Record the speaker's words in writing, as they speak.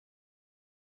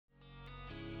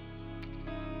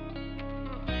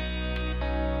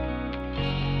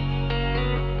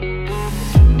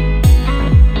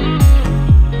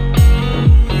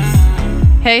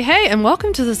Hey, and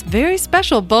welcome to this very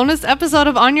special bonus episode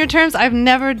of On Your Terms. I've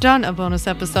never done a bonus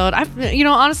episode.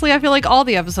 Honestly, I feel like all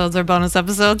the episodes are bonus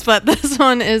episodes, but this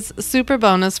one is super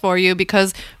bonus for you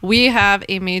because we have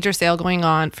a major sale going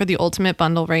on for the Ultimate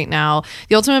Bundle right now.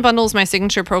 The Ultimate Bundle is my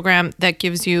signature program that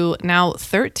gives you now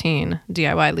 13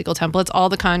 DIY legal templates, all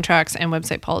the contracts and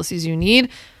website policies you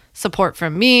need. Support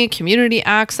from me, community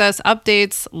access,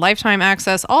 updates, lifetime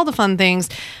access, all the fun things.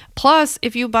 Plus,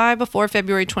 if you buy before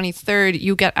February 23rd,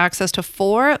 you get access to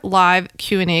 4 live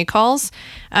Q&A calls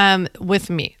with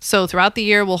me. So throughout the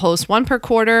year, we'll host one per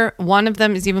quarter. One of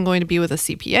them is even going to be with a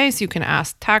CPA, so you can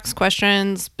ask tax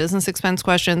questions, business expense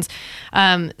questions.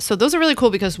 So those are really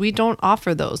cool because we don't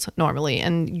offer those normally.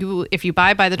 And if you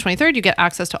buy by the 23rd, you get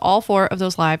access to all 4 of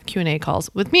those live Q&A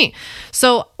calls with me.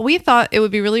 So we thought it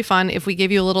would be really fun if we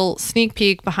gave you a little sneak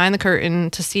peek behind the curtain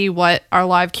to see what our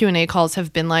live Q&A calls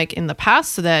have been like in the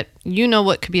past so that you know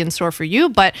what could be in store for you.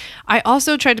 But I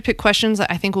also tried to pick questions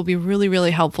that I think will be really,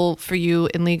 really helpful for you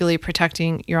in legally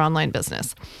protecting your online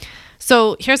business.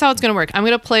 So here's how it's going to work. I'm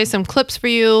going to play some clips for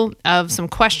you of some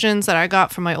questions that I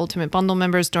got from my Ultimate Bundle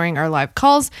members during our live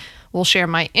calls. We'll share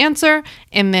my answer,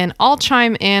 and then I'll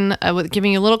chime in with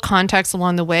giving you a little context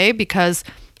along the way because,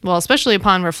 well, especially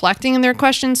upon reflecting in their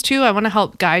questions too, I want to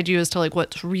help guide you as to like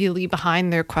what's really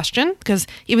behind their question. Because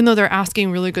even though they're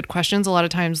asking really good questions, a lot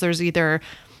of times there's either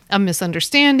a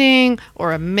misunderstanding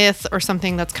or a myth or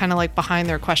something that's kind of like behind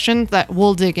their question that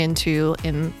we'll dig into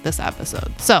in this episode.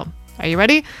 So, are you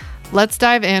ready? Let's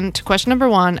dive into question number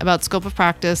 1 about scope of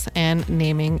practice and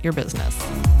naming your business.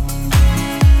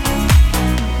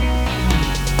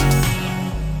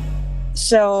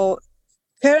 So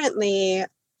currently,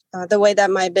 the way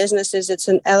that my business is, it's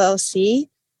an LLC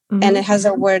and it has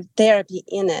a word therapy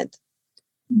in it.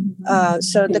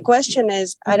 So the question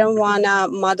is, I don't want to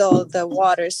muddle the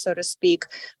waters, so to speak.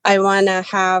 I want to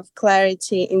have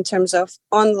clarity in terms of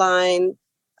online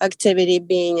activity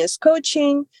being as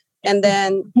coaching. And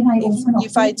then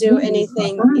if I do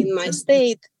anything in my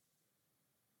state,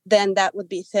 then that would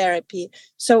be therapy.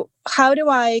 So how do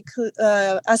I,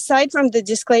 aside from the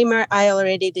disclaimer, I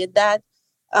already did that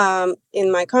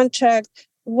in my contract.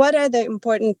 What are the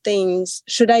important things?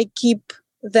 Should I keep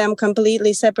them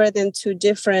completely separate into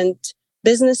different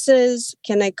businesses?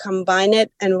 Can I combine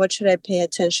it? And what should I pay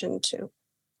attention to?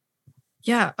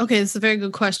 Yeah. Okay. This is a very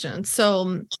good question.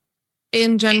 So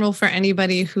in general, for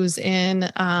anybody who's in,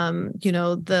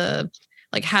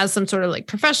 has some sort of like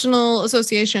professional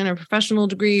association or professional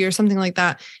degree or something like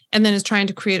that, and then is trying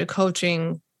to create a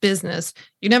coaching business,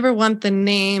 you never want the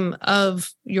name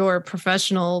of your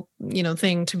professional,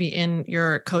 thing to be in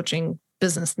your coaching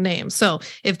business name. So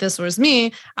if this was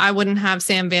me, I wouldn't have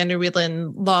Sam Vander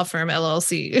Wielen Law Firm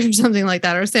LLC or something like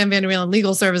that, or Sam Vander Wielen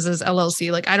Legal Services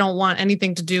LLC. Like I don't want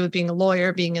anything to do with being a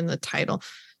lawyer, being in the title.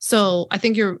 So I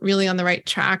think you're really on the right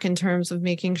track in terms of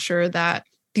making sure that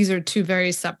these are 2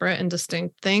 very separate and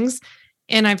distinct things.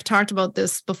 And I've talked about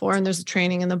this before, and there's a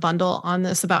training in the bundle on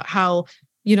this about how,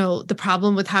 the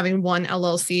problem with having one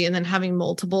LLC and then having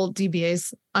multiple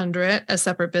DBAs under it as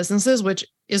separate businesses, which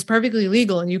is perfectly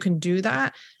legal and you can do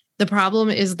that. The problem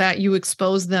is that you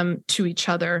expose them to each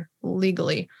other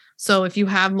legally. So if you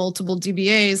have multiple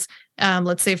DBAs,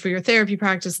 let's say for your therapy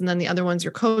practice, and then the other one's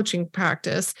your coaching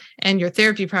practice, and your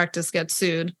therapy practice gets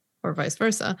sued or vice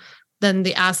versa, then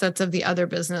the assets of the other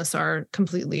business are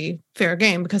completely fair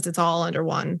game because it's all under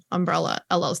one umbrella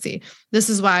LLC. This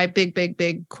is why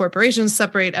big corporations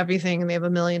separate everything and they have a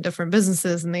million different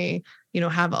businesses and they,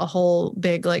 have a whole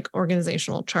big like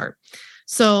organizational chart.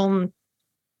 So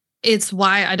it's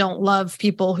why I don't love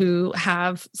people who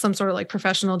have some sort of like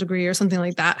professional degree or something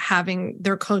like that, having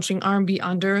their coaching arm be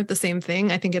under the same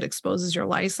thing. I think it exposes your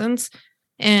license.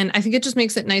 And I think it just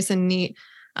makes it nice and neat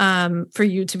for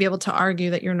you to be able to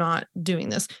argue that you're not doing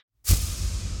this.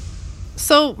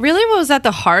 So really what was at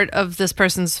the heart of this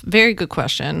person's very good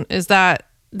question is that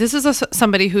this is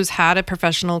somebody who's had a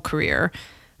professional career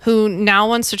who now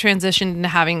wants to transition into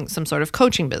having some sort of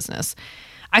coaching business.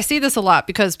 I see this a lot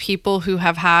because people who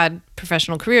have had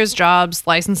professional careers, jobs,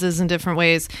 licenses in different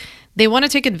ways, they want to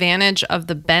take advantage of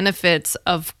the benefits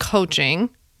of coaching,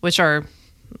 which are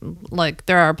like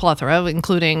there are a plethora,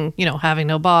 including, having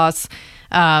no boss,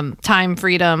 time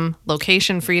freedom,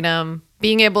 location freedom,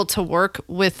 being able to work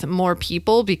with more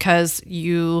people because if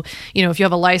you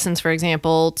have a license, for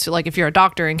example, to like if you're a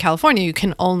doctor in California, you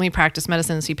can only practice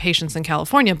medicine and see patients in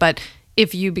California. But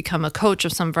if you become a coach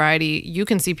of some variety, you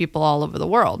can see people all over the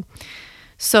world.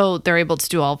 So they're able to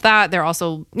do all of that. They're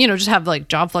also, just have like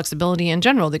job flexibility in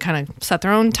general. They kind of set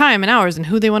their own time and hours and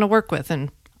who they want to work with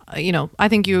and I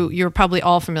think you're probably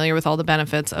all familiar with all the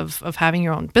benefits of having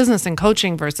your own business and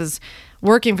coaching versus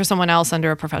working for someone else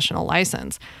under a professional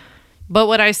license. But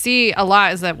what I see a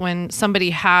lot is that when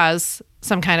somebody has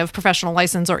some kind of professional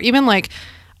license, or even like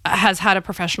has had a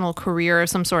professional career of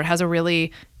some sort, has a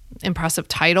really impressive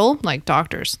title, like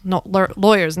doctors,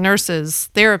 lawyers, nurses,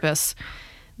 therapists,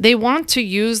 they want to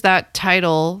use that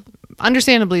title,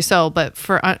 understandably so, but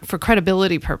for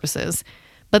credibility purposes.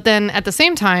 But then at the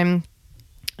same time,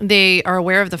 they are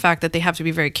aware of the fact that they have to be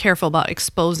very careful about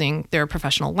exposing their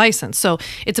professional license. So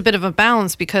it's a bit of a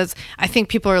balance, because I think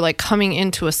people are like coming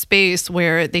into a space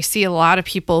where they see a lot of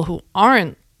people who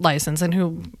aren't licensed and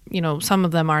who, some of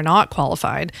them are not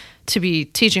qualified to be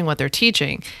teaching what they're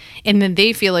teaching. And then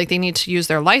they feel like they need to use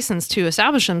their license to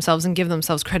establish themselves and give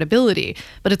themselves credibility.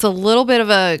 But it's a little bit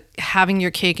of a having your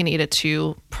cake and eat it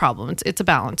too problem. It's a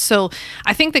balance. So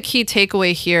I think the key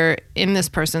takeaway here in this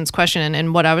person's question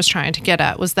and what I was trying to get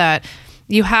at was that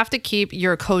you have to keep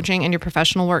your coaching and your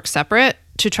professional work separate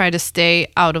to try to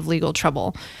stay out of legal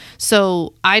trouble.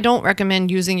 So I don't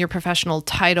recommend using your professional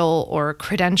title or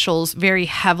credentials very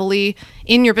heavily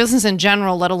in your business in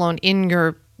general, let alone in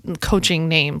your coaching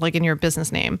name, like in your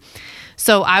business name.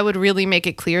 So I would really make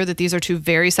it clear that these are two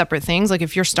very separate things. Like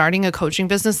if you're starting a coaching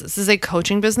business, this is a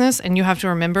coaching business, and you have to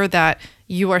remember that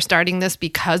you are starting this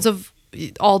because of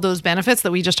all those benefits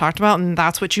that we just talked about, and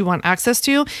that's what you want access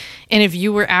to. And if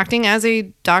you were acting as a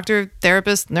doctor,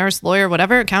 therapist, nurse, lawyer,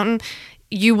 whatever, accountant,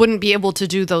 you wouldn't be able to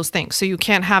do those things. So you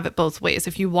can't have it both ways.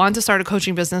 If you want to start a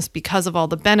coaching business because of all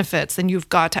the benefits, then you've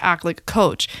got to act like a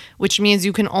coach, which means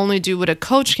you can only do what a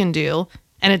coach can do.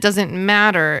 And it doesn't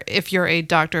matter if you're a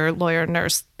doctor, lawyer,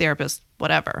 nurse, therapist,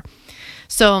 whatever.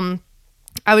 So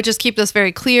I would just keep this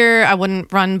very clear. I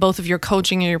wouldn't run both of your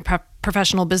coaching and your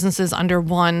professional businesses under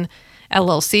one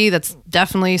LLC. That's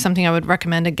definitely something I would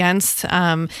recommend against,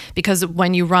 because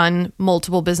when you run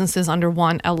multiple businesses under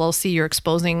one LLC, you're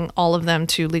exposing all of them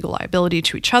to legal liability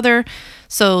to each other.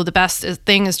 So the best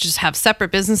thing is just have separate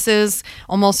businesses,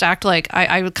 almost act like,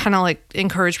 I would kind of like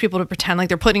encourage people to pretend like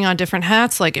they're putting on different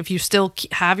hats. Like if you still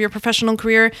have your professional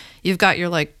career, you've got your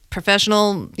like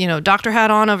professional, doctor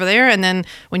hat on over there. And then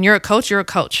when you're a coach, you're a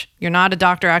coach. You're not a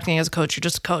doctor acting as a coach. You're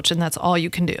just a coach, and that's all you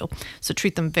can do. So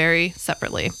treat them very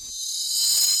separately.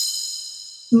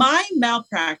 My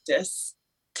malpractice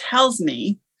tells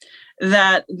me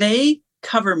that they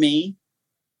cover me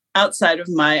outside of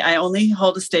I only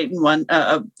hold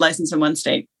a license in one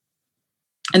state.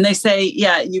 And they say,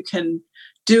 yeah, you can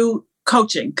do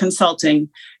coaching, consulting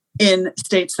in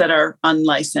states that are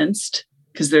unlicensed,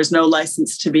 because there's no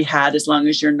license to be had as long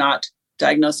as you're not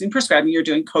diagnosing, prescribing, you're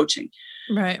doing coaching.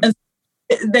 Right. And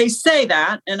they say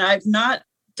that, and I've not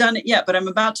done it yet, but I'm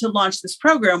about to launch this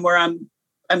program where I'm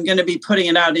going to be putting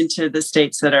it out into the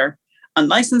states that are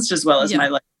unlicensed as well as my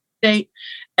licensed state.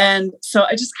 And so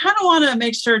I just kind of want to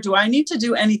make sure, do I need to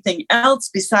do anything else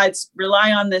besides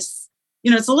rely on this?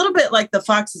 It's a little bit like the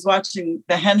fox is watching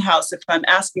the hen house. If I'm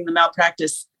asking the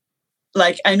malpractice,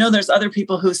 like I know there's other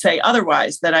people who say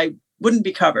otherwise, that I wouldn't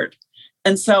be covered.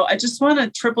 And so I just want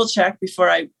to triple check before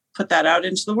I put that out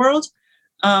into the world.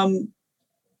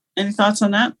 Any thoughts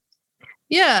on that?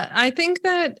 Yeah, I think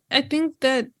that,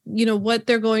 what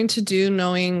they're going to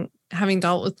do, having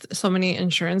dealt with so many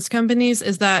insurance companies,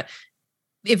 is that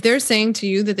if they're saying to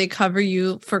you that they cover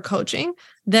you for coaching,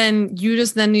 then you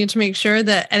just then need to make sure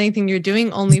that anything you're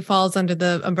doing only falls under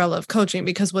the umbrella of coaching,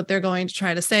 because what they're going to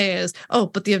try to say is, oh,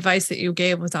 but the advice that you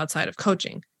gave was outside of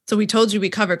coaching. So we told you we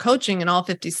cover coaching in all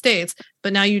 50 states,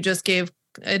 but now you just gave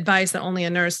advice that only a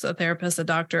nurse, a therapist, a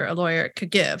doctor, a lawyer could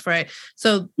give, right?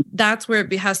 So that's where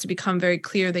it has to become very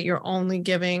clear that you're only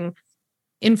giving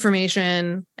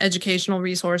information, educational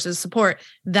resources, support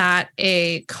that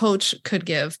a coach could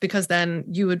give, because then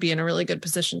you would be in a really good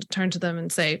position to turn to them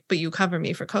and say, but you cover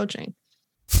me for coaching.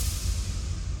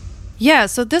 Yeah,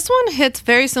 so this one hits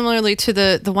very similarly to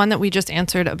the one that we just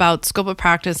answered about scope of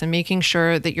practice and making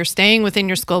sure that you're staying within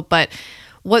your scope. But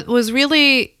what was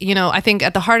really, I think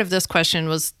at the heart of this question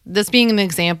was this being an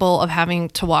example of having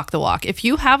to walk the walk. If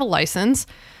you have a license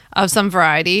of some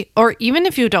variety, or even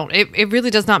if you don't, it really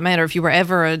does not matter if you were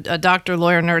ever a doctor,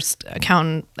 lawyer, nurse,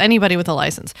 accountant, anybody with a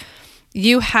license.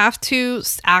 You have to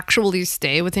actually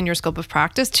stay within your scope of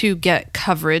practice to get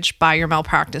coverage by your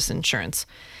malpractice insurance.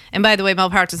 And by the way,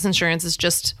 malpractice insurance is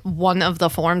just one of the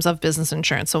forms of business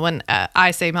insurance. So when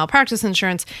I say malpractice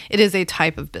insurance, it is a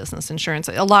type of business insurance.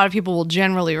 A lot of people will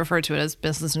generally refer to it as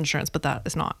business insurance, but that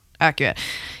is not accurate.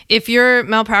 If your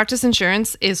malpractice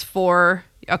insurance is for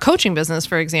a coaching business,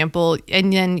 for example,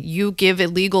 and then you give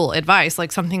illegal advice,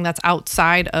 like something that's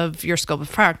outside of your scope of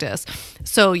practice.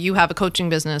 So you have a coaching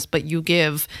business, but you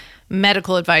give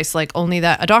medical advice like only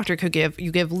that a doctor could give.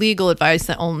 You give legal advice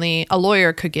that only a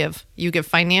lawyer could give. You give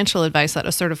financial advice that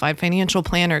a certified financial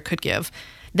planner could give.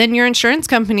 Then your insurance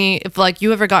company, if like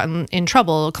you ever gotten in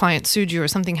trouble, a client sued you or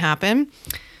something happened,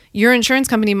 your insurance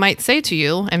company might say to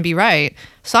you, and be right,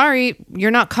 sorry,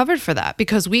 you're not covered for that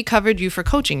because we covered you for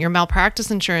coaching. Your malpractice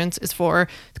insurance is for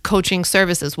coaching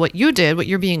services. What you did, what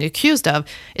you're being accused of,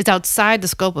 is outside the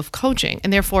scope of coaching,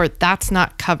 and therefore that's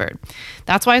not covered.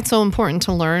 That's why it's so important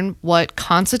to learn what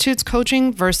constitutes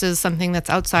coaching versus something that's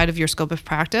outside of your scope of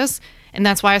practice. And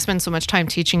that's why I spend so much time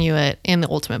teaching you it in the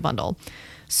Ultimate Bundle.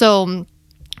 So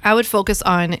I would focus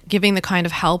on giving the kind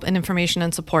of help and information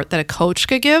and support that a coach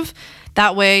could give.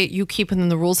 That way you keep within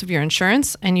the rules of your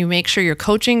insurance and you make sure your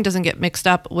coaching doesn't get mixed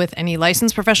up with any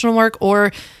licensed professional work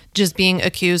or just being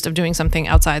accused of doing something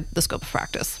outside the scope of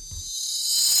practice.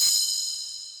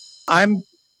 I'm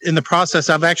in the process.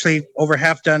 I've actually over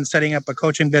half done setting up a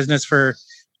coaching business for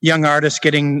young artists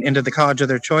getting into the college of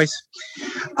their choice.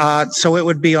 So it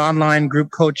would be online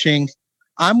group coaching.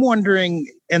 I'm wondering,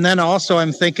 and then also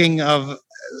I'm thinking of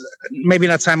maybe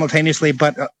not simultaneously,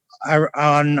 but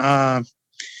on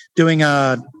doing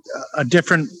a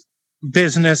different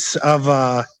business of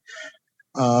a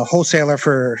wholesaler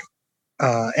for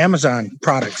Amazon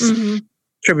products.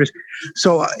 Mm-hmm.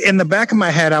 So in the back of my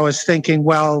head, I was thinking,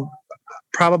 well,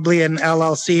 probably an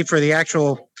LLC for the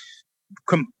actual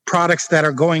products that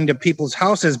are going to people's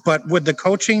houses, but would the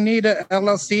coaching need a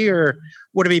LLC, or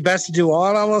would it be best to do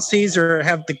all LLCs, or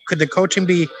could the coaching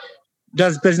be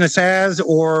does business as,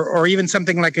 or even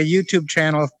something like a YouTube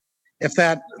channel, if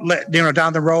that,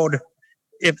 down the road,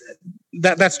 if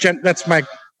that's my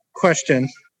question.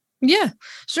 Yeah,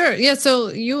 sure. Yeah. So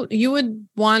you would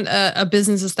want a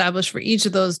business established for each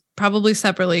of those, probably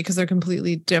separately because they're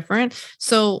completely different.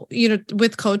 So,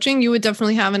 with coaching, you would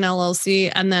definitely have an LLC.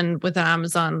 And then with an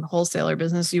Amazon wholesaler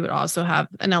business, you would also have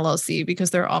an LLC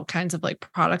because there are all kinds of like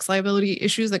products liability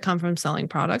issues that come from selling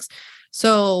products.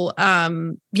 So,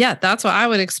 that's what I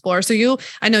would explore. So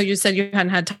I know you said you hadn't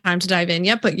had time to dive in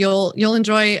yet, but you'll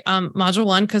enjoy module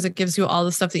 1 because it gives you all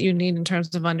the stuff that you need in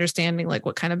terms of understanding like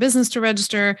what kind of business to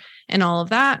register and all of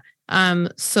that.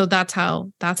 So that's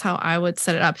how I would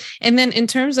set it up. And then in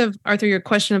terms of, Arthur, your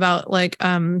question about like,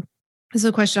 this is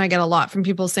a question I get a lot from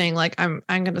people saying like, I'm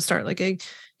going to start like a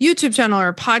YouTube channel or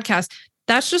a podcast.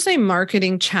 That's just a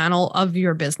marketing channel of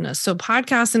your business. So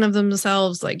podcasts in of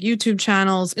themselves, like YouTube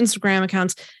channels, Instagram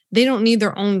accounts, they don't need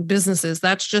their own businesses.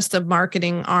 That's just a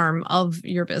marketing arm of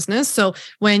your business. So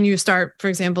when you start, for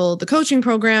example, the coaching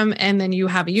program, and then you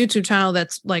have a YouTube channel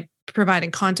that's like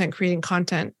providing content, creating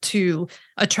content to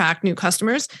attract new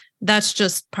customers, that's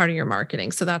just part of your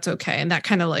marketing. So that's okay. And that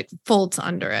kind of like folds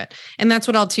under it. And that's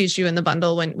what I'll teach you in the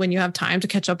bundle when you have time to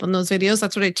catch up on those videos.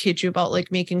 That's what I teach you about,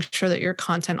 like making sure that your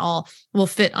content all will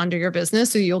fit under your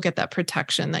business so you'll get that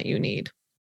protection that you need.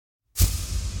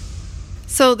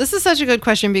 So this is such a good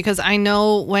question because I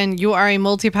know when you are a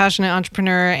multi-passionate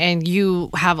entrepreneur and you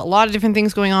have a lot of different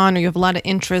things going on, or you have a lot of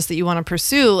interests that you want to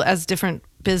pursue as different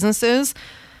businesses,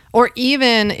 or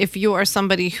even if you are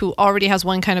somebody who already has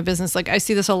one kind of business, like I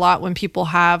see this a lot when people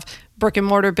have brick and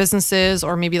mortar businesses,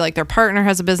 or maybe like their partner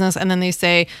has a business and then they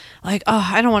say like, oh,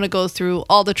 I don't want to go through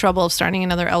all the trouble of starting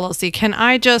another LLC. Can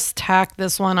I just tack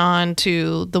this one on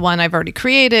to the one I've already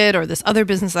created, or this other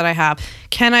business that I have?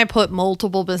 Can I put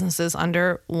multiple businesses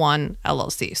under one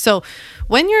LLC? So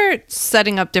when you're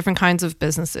setting up different kinds of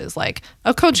businesses, like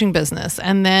a coaching business,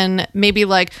 and then maybe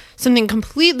like something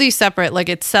completely separate, like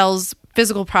it sells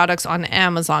physical products on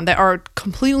Amazon that are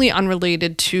completely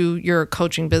unrelated to your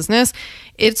coaching business,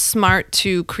 it's smart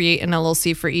to create an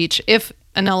LLC for each if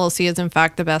an LLC is in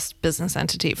fact the best business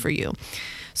entity for you.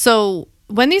 So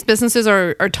when these businesses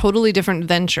are totally different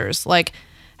ventures, like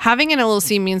having an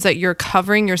LLC means that you're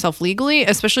covering yourself legally,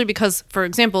 especially because, for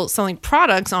example, selling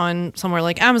products on somewhere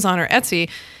like Amazon or Etsy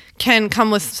can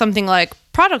come with something like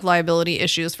product liability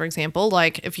issues, for example,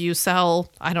 like if you sell,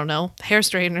 I don't know, hair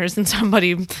straighteners and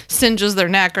somebody singes their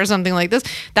neck or something like this,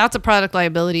 that's a product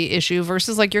liability issue,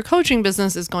 versus like your coaching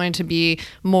business is going to be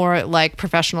more like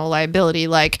professional liability.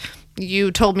 Like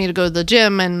you told me to go to the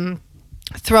gym and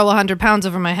throw 100 pounds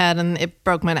over my head and it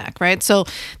broke my neck, right? So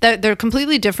they're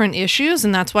completely different issues,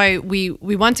 and that's why we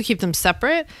want to keep them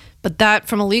separate. But that,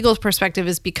 from a legal perspective,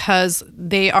 is because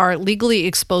they are legally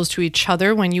exposed to each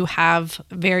other when you have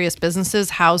various businesses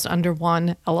housed under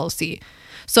one LLC.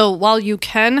 So while you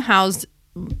can house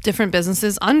different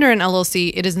businesses under an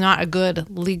LLC, it is not a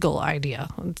good legal idea.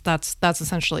 That's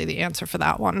essentially the answer for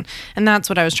that one. And that's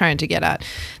what I was trying to get at.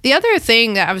 The other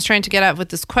thing that I was trying to get at with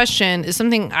this question is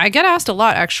something I get asked a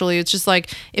lot, actually. It's just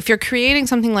like, if you're creating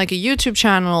something like a YouTube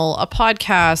channel, a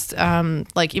podcast,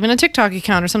 like even a TikTok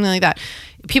account or something like that,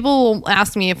 people will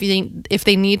ask me if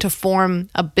they need to form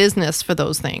a business for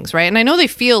those things, right? And I know they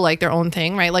feel like their own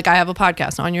thing, right? Like I have a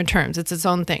podcast, On Your Terms. It's its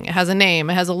own thing. It has a name.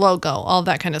 It has a logo, all of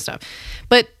that kind of stuff.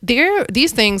 But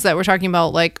these things that we're talking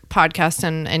about, like podcasts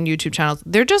and YouTube channels,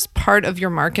 they're just part of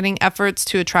your marketing efforts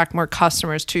to attract more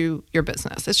customers to your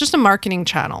business. It's just a marketing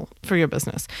channel for your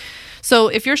business. So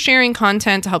if you're sharing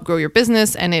content to help grow your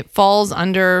business and it falls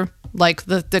under like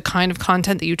the kind of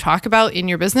content that you talk about in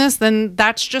your business, then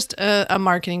that's just a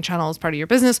marketing channel as part of your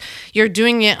business. You're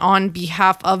doing it on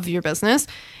behalf of your business.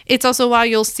 It's also why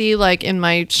you'll see, like in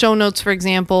my show notes, for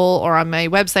example, or on my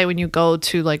website, when you go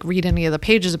to like read any of the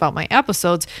pages about my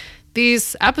episodes,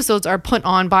 these episodes are put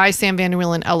on by Sam Vander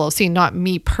Wielen LLC, not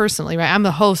me personally, right? I'm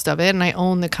the host of it and I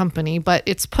own the company, but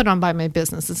it's put on by my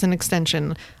business. It's an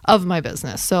extension of my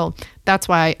business. So that's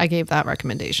why I gave that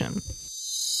recommendation.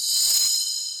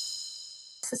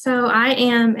 So I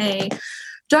am a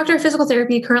doctor of physical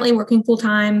therapy, currently working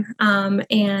full-time,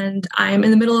 and I'm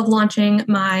in the middle of launching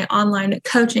my online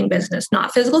coaching business,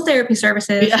 not physical therapy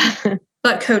services,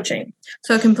 but coaching.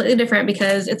 So completely different,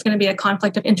 because it's going to be a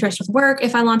conflict of interest with work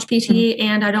if I launch PT,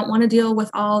 and I don't want to deal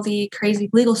with all the crazy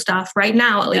legal stuff right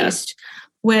now, at least,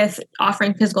 with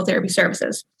offering physical therapy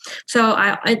services. So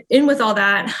I in with all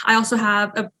that, I also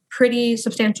have a pretty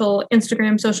substantial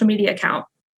Instagram social media account,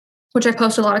 which I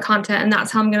post a lot of content, and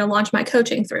that's how I'm going to launch my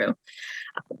coaching through.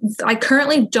 I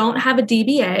currently don't have a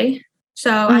DBA,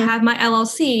 so I have my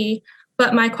LLC,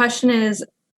 but my question is,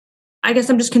 I guess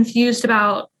I'm just confused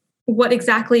about what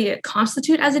exactly it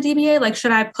constitutes as a DBA. Like,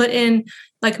 should I put in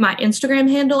like my Instagram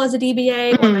handle as a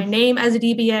DBA or my name as a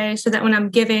DBA, so that when I'm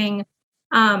giving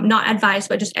not advice,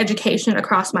 but just education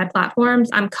across my platforms,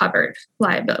 I'm covered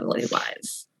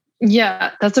liability-wise?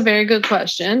 Yeah, that's a very good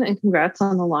question, and congrats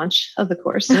on the launch of the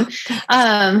course.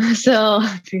 So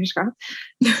fingers crossed.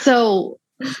 So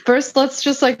first, let's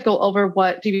just like go over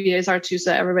what DBAs are too,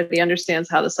 so everybody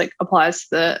understands how this like applies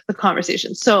to the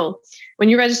conversation. So when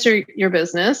you register your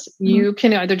business, you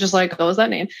can either just like go as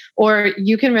that name, or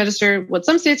you can register what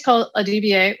some states call a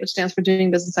DBA, which stands for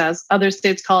doing business as. Other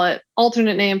states call it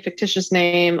alternate name, fictitious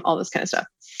name, all this kind of stuff.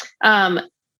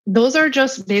 Those are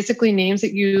just basically names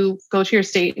that you go to your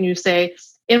state and you say,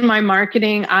 in my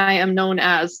marketing, I am known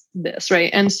as this,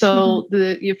 right? And so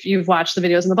if you've watched the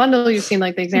videos in the bundle, you've seen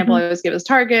like the example I always give is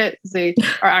Target. They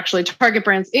are actually Target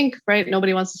Brands Inc., right?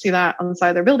 Nobody wants to see that on the side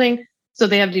of their building. So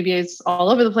they have DBAs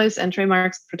all over the place and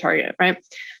trademarks for Target, right?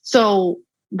 So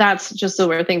that's just what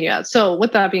we're thinking of. So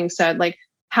with that being said, like,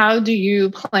 how do you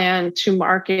plan to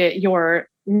market your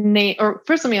name? Or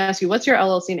first, let me ask you, what's your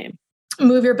LLC name?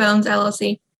 Move Your Bones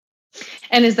LLC.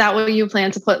 And is that what you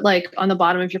plan to put like on the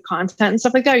bottom of your content and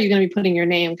stuff like that? Or are you going to be putting your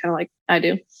name kind of like I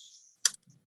do?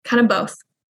 Kind of both.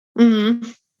 Then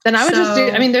I would just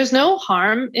do, I mean, there's no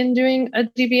harm in doing a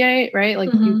DBA, right? Like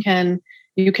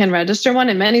you can register one.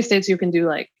 In many states, you can do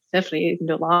like 50, you can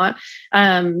do a lot.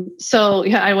 So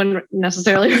yeah, I wouldn't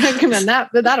necessarily recommend that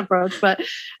approach, but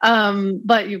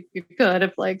you could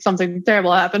if like something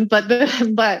terrible happened.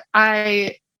 But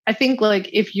I think like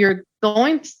if you're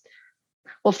going to,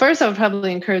 well, first, I would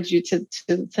probably encourage you to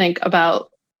think about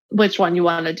which one you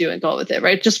want to do and go with it,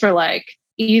 right? Just for like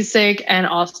ease sake, and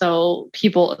also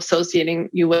people associating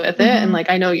you with it. And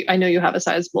like, I know you have a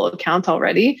sizable account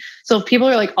already. So if people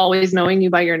are like always knowing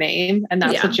you by your name and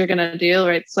that's what you're going to do,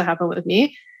 right? So happened with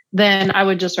me, then I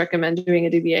would just recommend doing a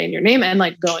DBA in your name and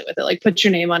like going with it, like put your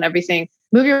name on everything.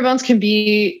 Move Your Bones can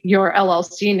be your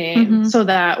LLC name so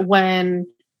that when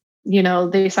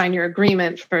they sign your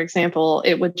agreement, for example,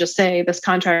 it would just say this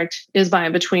contract is by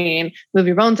and between Move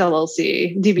Your Bones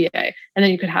LLC, DBA, and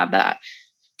then you could have that.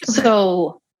 Okay.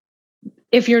 So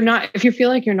if you feel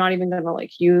like you're not even going to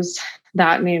like use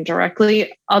that name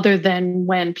directly, other than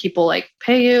when people like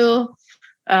pay you,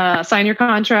 sign your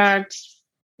contract,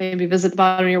 maybe visit the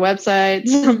bottom of your website at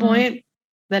some point,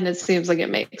 then it seems like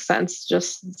it makes sense.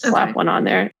 Just slap one on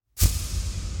there.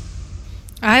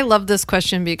 I love this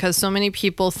question because so many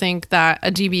people think that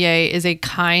a DBA is a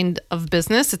kind of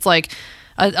business. It's like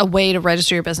a way to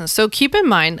register your business. So keep in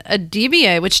mind, a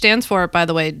DBA, which stands for, by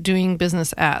the way, doing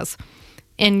business as,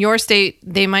 In your state,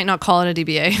 they might not call it a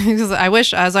DBA because I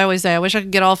wish, as I always say, I wish I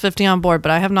could get all 50 on board, but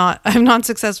I have not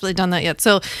successfully done that yet.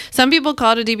 So some people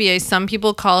call it a DBA, some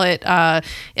people call it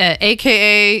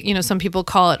AKA, some people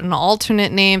call it an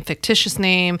alternate name, fictitious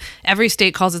name. Every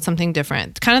state calls it something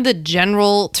different. Kind of the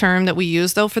general term that we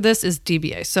use though for this is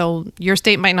DBA. So your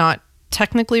state might not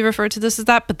technically refer to this as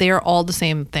that, but they are all the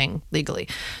same thing legally.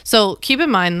 So keep in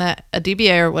mind that a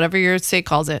DBA, or whatever your state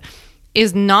calls it,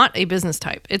 is not a business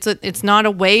type. It's not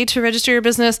a way to register your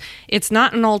business. It's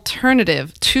not an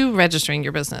alternative to registering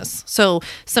your business. So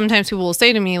sometimes people will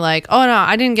say to me like, oh no,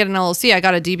 I didn't get an LLC, I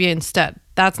got a DBA instead.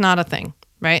 That's not a thing,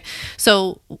 right?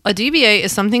 So a DBA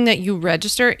is something that you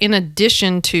register in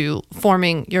addition to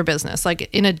forming your business, like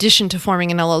in addition to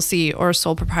forming an LLC or a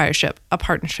sole proprietorship, a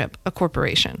partnership, a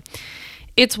corporation.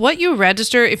 It's what you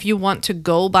register if you want to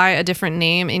go by a different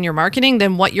name in your marketing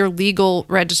than what your legal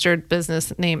registered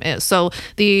business name is. So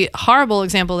the horrible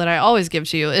example that I always give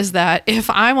to you is that if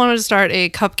I wanted to start a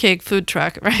cupcake food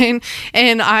truck, right?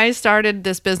 And I started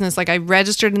this business, like I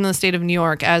registered in the state of New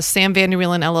York as Sam Van Der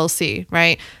Wielen LLC,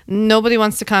 right? Nobody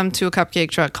wants to come to a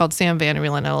cupcake truck called Sam Van Der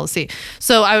Wielen LLC.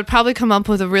 So I would probably come up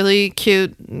with a really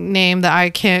cute name that I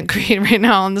can't create right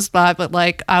now on the spot, but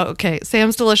like, okay,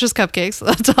 Sam's Delicious Cupcakes.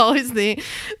 That's always the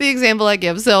example I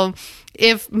give. So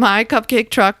if my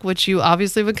cupcake truck, which you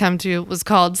obviously would come to, was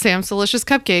called Sam's Delicious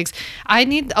Cupcakes, I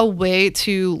need a way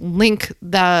to link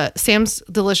the Sam's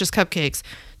Delicious Cupcakes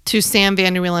to Sam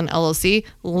Van Der Wielen LLC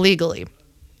legally.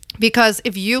 Because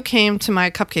if you came to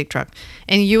my cupcake truck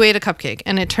and you ate a cupcake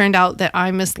and it turned out that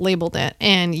I mislabeled it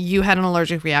and you had an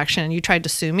allergic reaction and you tried to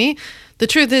sue me, the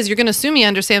truth is you're going to sue me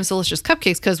under Sam's Delicious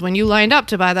Cupcakes because when you lined up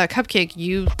to buy that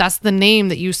cupcake, that's the name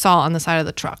that you saw on the side of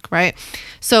the truck, right?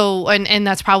 So, and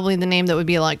that's probably the name that would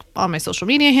be like on my social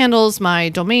media handles, my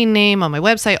domain name, on my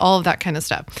website, all of that kind of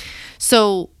stuff.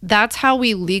 So that's how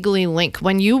we legally link.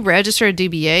 When you register a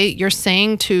DBA, you're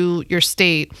saying to your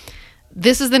state,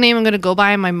 this is the name I'm going to go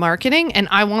by in my marketing, and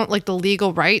I want like the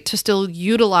legal right to still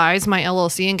utilize my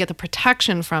LLC and get the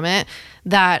protection from it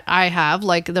that I have,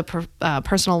 like the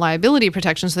personal liability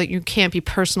protection, so that you can't be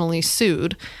personally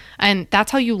sued. And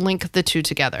that's how you link the two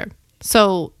together.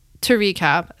 So to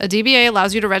recap, a DBA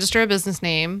allows you to register a business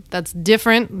name that's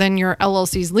different than your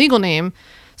LLC's legal name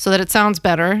so that it sounds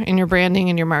better in your branding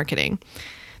and your marketing.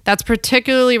 That's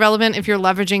particularly relevant if you're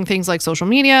leveraging things like social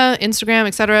media, Instagram,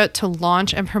 etc., to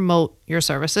launch and promote your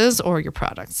services or your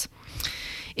products.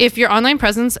 If your online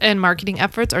presence and marketing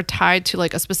efforts are tied to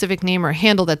like a specific name or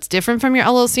handle that's different from your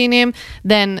LLC name,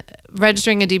 then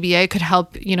registering a DBA could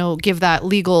help, give that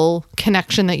legal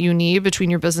connection that you need between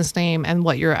your business name and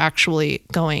what you're actually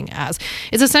going as.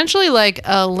 It's essentially like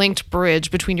a linked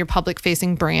bridge between your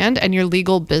public-facing brand and your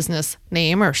legal business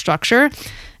name or structure,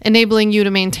 enabling you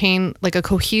to maintain like a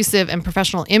cohesive and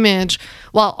professional image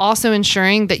while also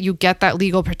ensuring that you get that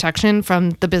legal protection from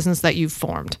the business that you've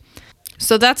formed.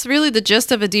 So that's really the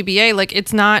gist of a DBA. Like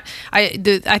it's not, I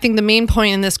think the main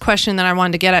point in this question that I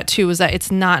wanted to get at too is that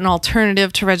it's not an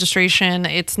alternative to registration.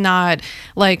 It's not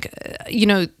like,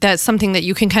 that's something that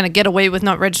you can kind of get away with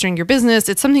not registering your business.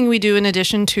 It's something we do in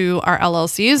addition to our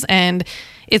LLCs. And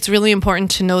it's really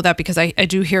important to know that because I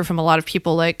do hear from a lot of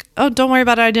people like, oh, don't worry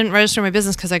about it. I didn't register my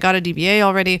business because I got a DBA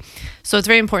already. So it's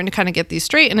very important to kind of get these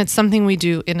straight. And it's something we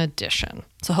do in addition.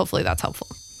 So hopefully that's helpful.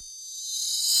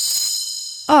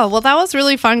 Oh, well, that was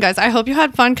really fun, guys. I hope you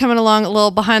had fun coming along, a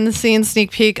little behind the scenes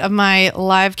sneak peek of my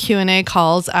live Q&A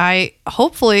calls. I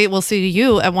hopefully will see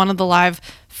you at one of the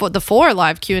 4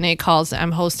 live Q&A calls that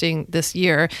I'm hosting this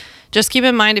year. Just keep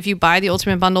in mind, if you buy the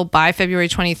Ultimate Bundle by February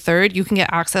 23rd, you can get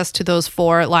access to those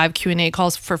 4 live Q&A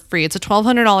calls for free. It's a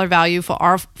 $1,200 value for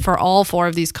all 4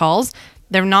 of these calls.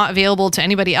 They're not available to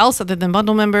anybody else other than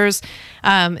bundle members.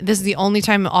 This is the only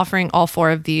time I'm offering all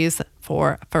 4 of these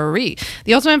for free.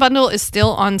 The Ultimate Bundle is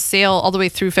still on sale all the way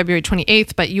through February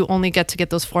 28th, but you only get to get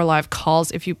those 4 live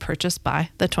calls if you purchase by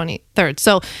the 23rd.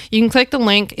 So you can click the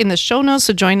link in the show notes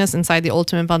to join us inside the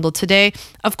Ultimate Bundle today.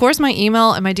 Of course, my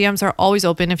email and my DMs are always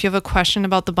open. If you have a question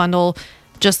about the bundle,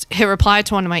 just hit reply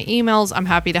to one of my emails. I'm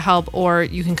happy to help. Or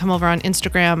you can come over on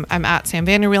Instagram. I'm at Sam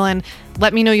Van Der Wielen.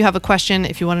 Let me know you have a question.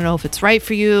 If you want to know if it's right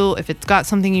for you, if it's got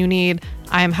something you need,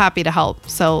 I am happy to help.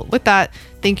 So with that,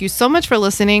 thank you so much for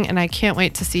listening, and I can't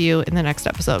wait to see you in the next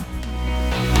episode.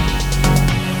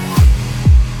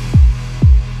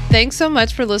 Thanks so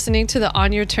much for listening to the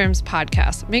On Your Terms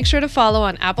podcast. Make sure to follow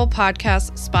on Apple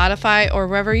Podcasts, Spotify, or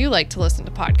wherever you like to listen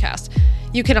to podcasts.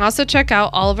 You can also check out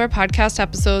all of our podcast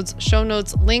episodes, show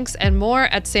notes, links, and more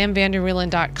at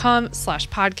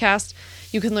samvanderwielen.com/podcast.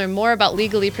 You can learn more about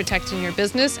legally protecting your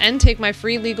business and take my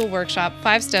free legal workshop,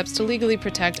 5 Steps to Legally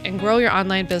Protect and Grow Your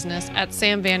Online Business at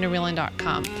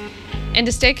samvanderwielen.com. And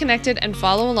to stay connected and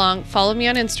follow along, follow me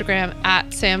on Instagram at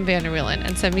samvanderwielen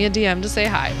and send me a DM to say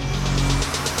hi.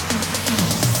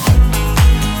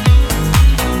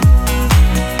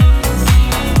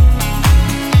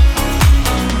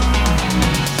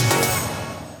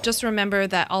 Just remember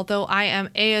that although I am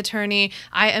an attorney,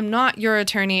 I am not your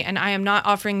attorney, and I am not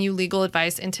offering you legal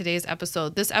advice in today's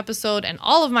episode. This episode and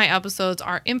all of my episodes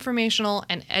are informational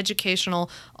and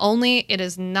educational only. It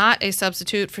is not a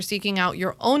substitute for seeking out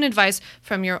your own advice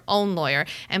from your own lawyer.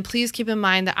 And please keep in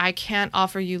mind that I can't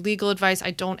offer you legal advice.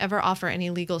 I don't ever offer any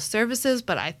legal services,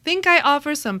 but I think I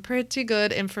offer some pretty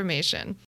good information.